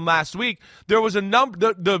game from last week. There was a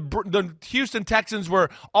the Houston Texans were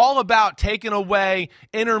all about taking away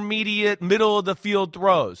intermediate, middle of the field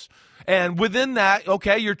throws. And within that,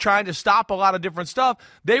 okay, you're trying to stop a lot of different stuff.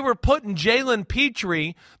 They were putting Jalen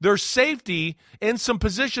Petrie, their safety, in some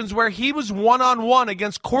positions where he was one-on-one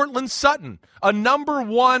against Cortland Sutton, a number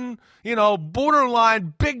one,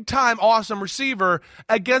 borderline, big-time awesome receiver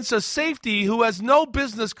against a safety who has no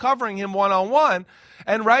business covering him one-on-one.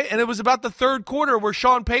 And it was about the third quarter where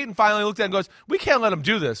Sean Payton finally looked at it and goes, we can't let him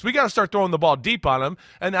do this. We got to start throwing the ball deep on him.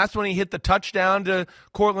 And that's when he hit the touchdown to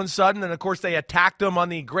Cortland Sutton. And, of course, they attacked him on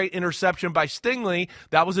the great interception by Stingley.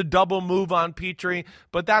 That was a double move on Petrie.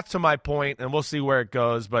 But that's to my point, and we'll see where it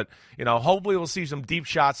goes. But, hopefully we'll see some deep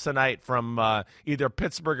shots tonight from either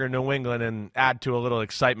Pittsburgh or New England and add to a little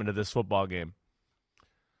excitement to this football game.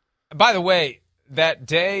 By the way, that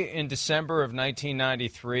day in December of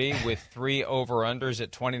 1993 with 3 over-unders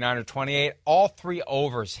at 29 or 28, all 3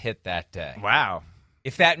 overs hit that day. Wow.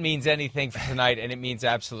 If that means anything for tonight, and it means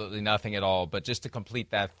absolutely nothing at all, but just to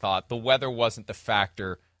complete that thought, the weather wasn't the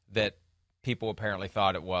factor that people apparently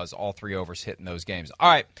thought it was. All 3 overs hit in those games.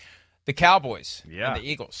 All right, the Cowboys and the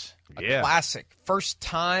Eagles. A classic. First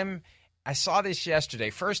time, I saw this yesterday,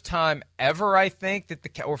 first time ever, I think,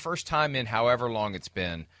 or first time in however long it's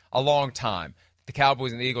been, a long time. The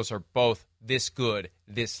Cowboys and the Eagles are both this good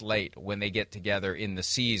this late when they get together in the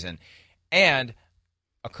season. And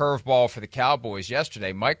a curveball for the Cowboys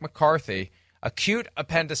yesterday. Mike McCarthy, acute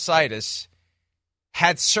appendicitis,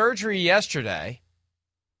 had surgery yesterday.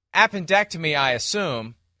 Appendectomy, I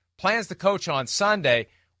assume. Plans to coach on Sunday.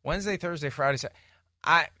 Wednesday, Thursday, Friday,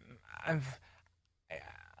 Saturday.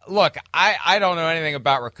 look, I don't know anything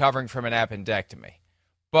about recovering from an appendectomy,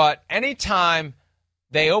 but anytime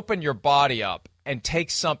they open your body up and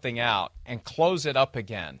take something out and close it up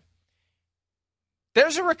again,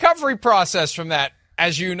 there's a recovery process from that,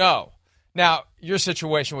 as you know. Now, your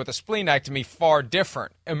situation with a splenectomy, far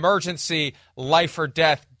different. Emergency, life or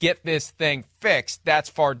death, get this thing fixed, that's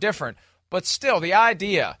far different. But still, the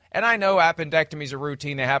idea, and I know appendectomies are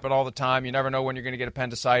routine, they happen all the time. You never know when you're going to get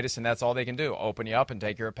appendicitis, and that's all they can do. Open you up and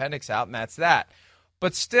take your appendix out, and that's that.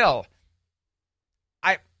 But still,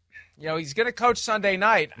 he's going to coach Sunday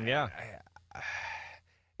night. Yeah.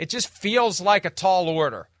 It just feels like a tall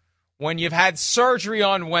order when you've had surgery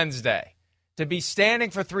on Wednesday to be standing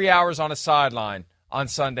for 3 hours on a sideline on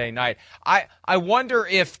Sunday night. I wonder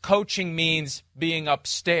if coaching means being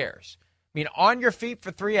upstairs. I mean, on your feet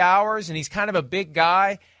for 3 hours, and he's kind of a big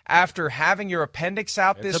guy after having your appendix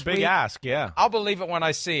out this week. It's a big ask, yeah. I'll believe it when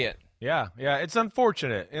I see it. Yeah, it's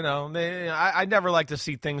unfortunate. I never like to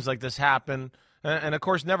see things like this happen, and of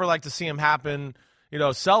course, never like to see them happen,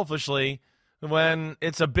 selfishly when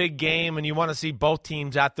it's a big game and you want to see both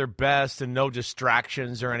teams at their best and no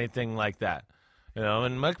distractions or anything like that.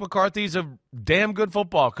 And Mike McCarthy's a damn good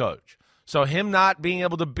football coach. So him not being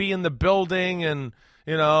able to be in the building and,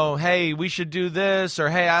 hey, we should do this, or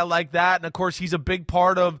hey, I like that. And, of course, he's a big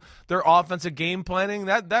part of their offensive game planning.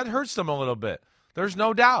 That hurts them a little bit. There's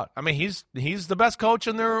no doubt. I mean, he's the best coach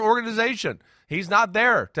in their organization. He's not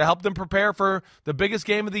there to help them prepare for the biggest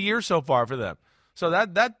game of the year so far for them. So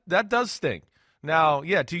that does stink. Now,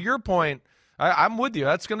 yeah, to your point, I'm with you.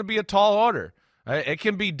 That's going to be a tall order. It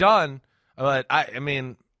can be done, but I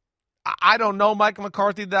don't know Mike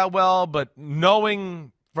McCarthy that well, but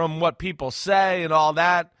knowing from what people say and all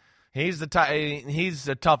that, he's a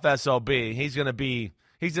tough SOB. He's going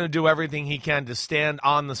to do everything he can to stand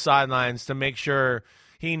on the sidelines to make sure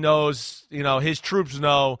he knows, his troops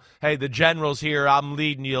know, hey, the general's here, I'm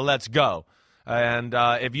leading you, let's go. And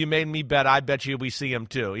if you made me bet, I bet you we see him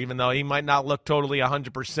too. Even though he might not look totally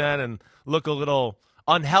 100% and look a little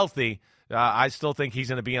unhealthy, I still think he's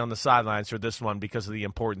going to be on the sidelines for this one because of the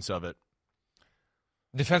importance of it.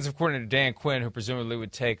 Defensive coordinator Dan Quinn, who presumably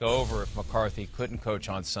would take over if McCarthy couldn't coach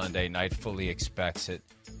on Sunday night, fully expects it.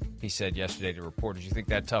 He said yesterday to reporters, you think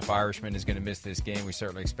that tough Irishman is going to miss this game? We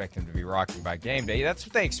certainly expect him to be rocking by game day. That's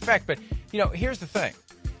what they expect. But, here's the thing.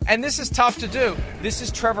 And this is tough to do. This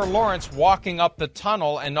is Trevor Lawrence walking up the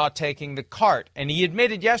tunnel and not taking the cart. And he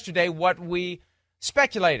admitted yesterday what we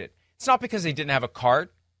speculated. It's not because he didn't have a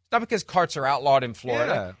cart. It's not because carts are outlawed in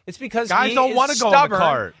Florida. Yeah. It's because guys don't want to go in the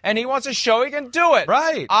cart. And he wants to show he can do it.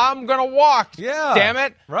 Right. I'm going to walk. Yeah. Damn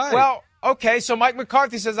it. Right. Well, okay, so Mike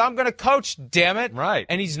McCarthy says, I'm going to coach, damn it. Right.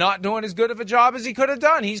 And he's not doing as good of a job as he could have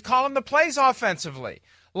done. He's calling the plays offensively.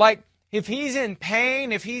 Like, if he's in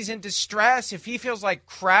pain, if he's in distress, if he feels like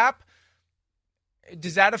crap,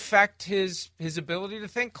 does that affect his ability to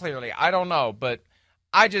think clearly? I don't know. But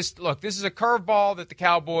look, this is a curveball that the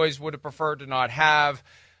Cowboys would have preferred to not have.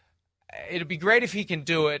 It'd be great if he can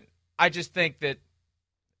do it. I just think that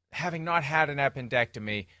having not had an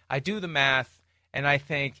appendectomy, I do the math, and I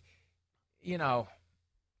think,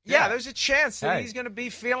 there's a chance that he's going to be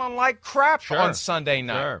feeling like crap on Sunday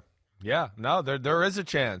night. Sure. Yeah, no, there is a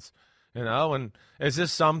chance, and is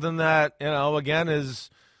this something that, again, is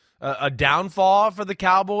a downfall for the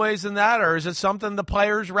Cowboys in that, or is it something the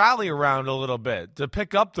players rally around a little bit to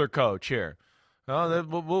pick up their coach here?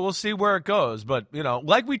 We'll see where it goes. But,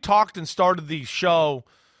 like we talked and started the show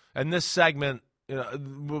and this segment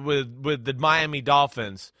with the Miami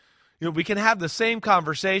Dolphins, we can have the same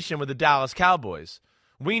conversation with the Dallas Cowboys.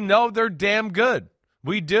 We know they're damn good.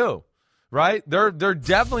 We do, right? They're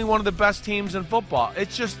definitely one of the best teams in football.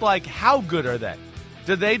 It's just like, how good are they?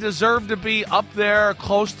 Do they deserve to be up there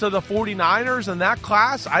close to the 49ers in that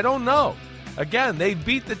class? I don't know. Again, they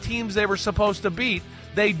beat the teams they were supposed to beat.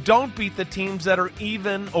 They don't beat the teams that are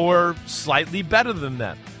even or slightly better than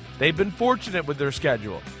them. They've been fortunate with their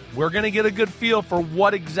schedule. We're going to get a good feel for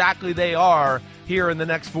what exactly they are here in the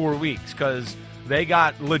next 4 weeks, because they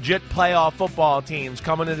got legit playoff football teams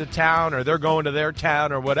coming into town, or they're going to their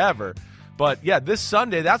town or whatever. But, yeah, this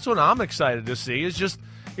Sunday, that's what I'm excited to see. Is just,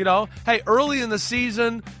 hey, early in the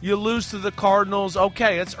season, you lose to the Cardinals.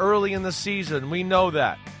 Okay, it's early in the season. We know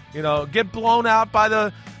that. Get blown out by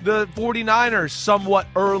the 49ers somewhat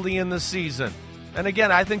early in the season. And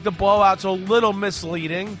again, I think the blowout's a little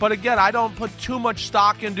misleading. But again, I don't put too much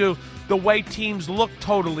stock into the way teams look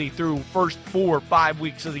totally through first 4 or 5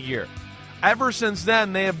 weeks of the year. Ever since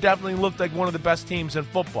then, they have definitely looked like one of the best teams in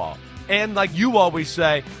football. And like you always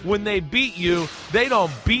say, when they beat you, they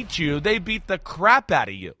don't beat you. They beat the crap out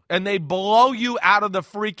of you. And they blow you out of the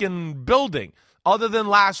freaking building. other than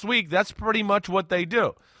last week, that's pretty much what they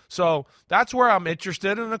do. So that's where I'm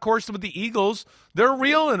interested. And, of course, with the Eagles, they're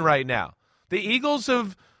reeling right now. The Eagles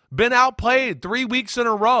have been outplayed 3 weeks in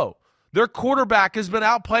a row. Their quarterback has been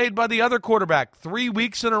outplayed by the other quarterback 3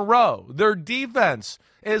 weeks in a row. Their defense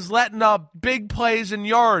is letting up big plays and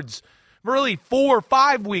yards really 4 or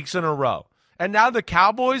 5 weeks in a row. And now the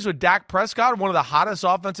Cowboys with Dak Prescott, one of the hottest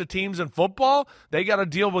offensive teams in football, they got to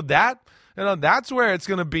deal with that. That's where it's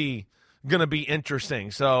going to be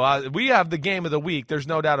interesting. So we have the game of the week. There's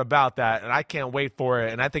no doubt about that, and I can't wait for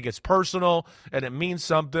it. And I think it's personal, and it means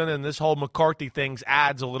something. And this whole McCarthy thing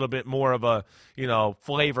adds a little bit more of a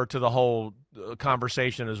flavor to the whole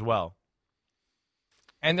conversation as well.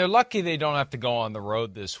 And they're lucky they don't have to go on the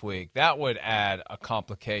road this week. That would add a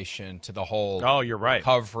complication to the whole you're right.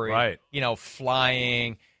 recovery. Right.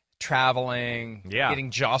 Flying, traveling,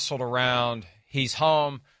 getting jostled around. He's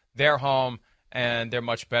home, they're home, and they're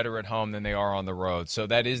much better at home than they are on the road. So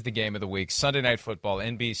that is the game of the week. Sunday Night Football,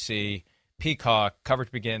 NBC, Peacock.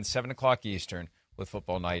 Coverage begins 7 o'clock Eastern with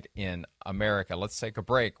Football Night in America. Let's take a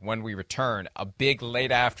break. When we return, a big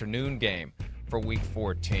late afternoon game for Week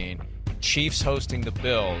 14. Chiefs hosting the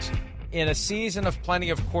Bills. In a season of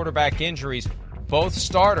plenty of quarterback injuries, both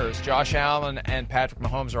starters, Josh Allen and Patrick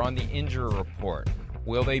Mahomes, are on the injury report.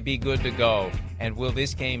 Will they be good to go? And will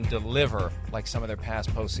this game deliver like some of their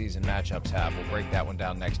past postseason matchups have? We'll break that one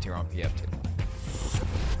down next here on PFT.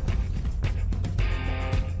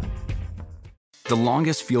 The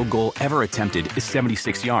longest field goal ever attempted is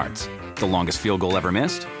 76 yards. The longest field goal ever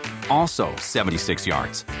missed? Also 76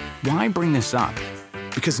 yards. Why bring this up?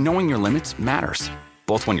 Because knowing your limits matters,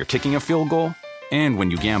 both when you're kicking a field goal and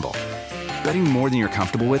when you gamble. Betting more than you're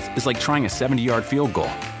comfortable with is like trying a 70-yard field goal.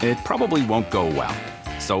 It probably won't go well.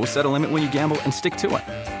 So set a limit when you gamble and stick to it.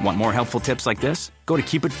 Want more helpful tips like this? Go to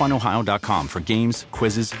keepitfunohio.com for games,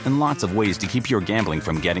 quizzes, and lots of ways to keep your gambling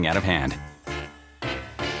from getting out of hand.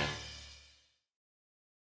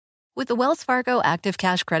 With the Wells Fargo Active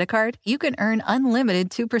Cash Credit Card, you can earn unlimited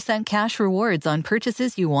 2% cash rewards on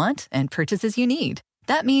purchases you want and purchases you need.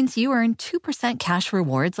 That means you earn 2% cash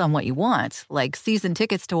rewards on what you want, like season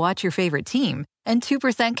tickets to watch your favorite team, and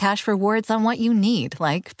 2% cash rewards on what you need,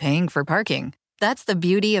 like paying for parking. That's the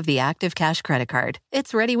beauty of the Active Cash Credit Card.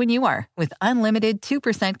 It's ready when you are, with unlimited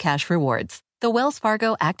 2% cash rewards. The Wells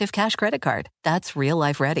Fargo Active Cash Credit Card. That's real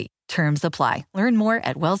life ready. Terms apply. Learn more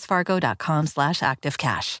at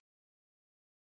wellsfargo.com/activecash.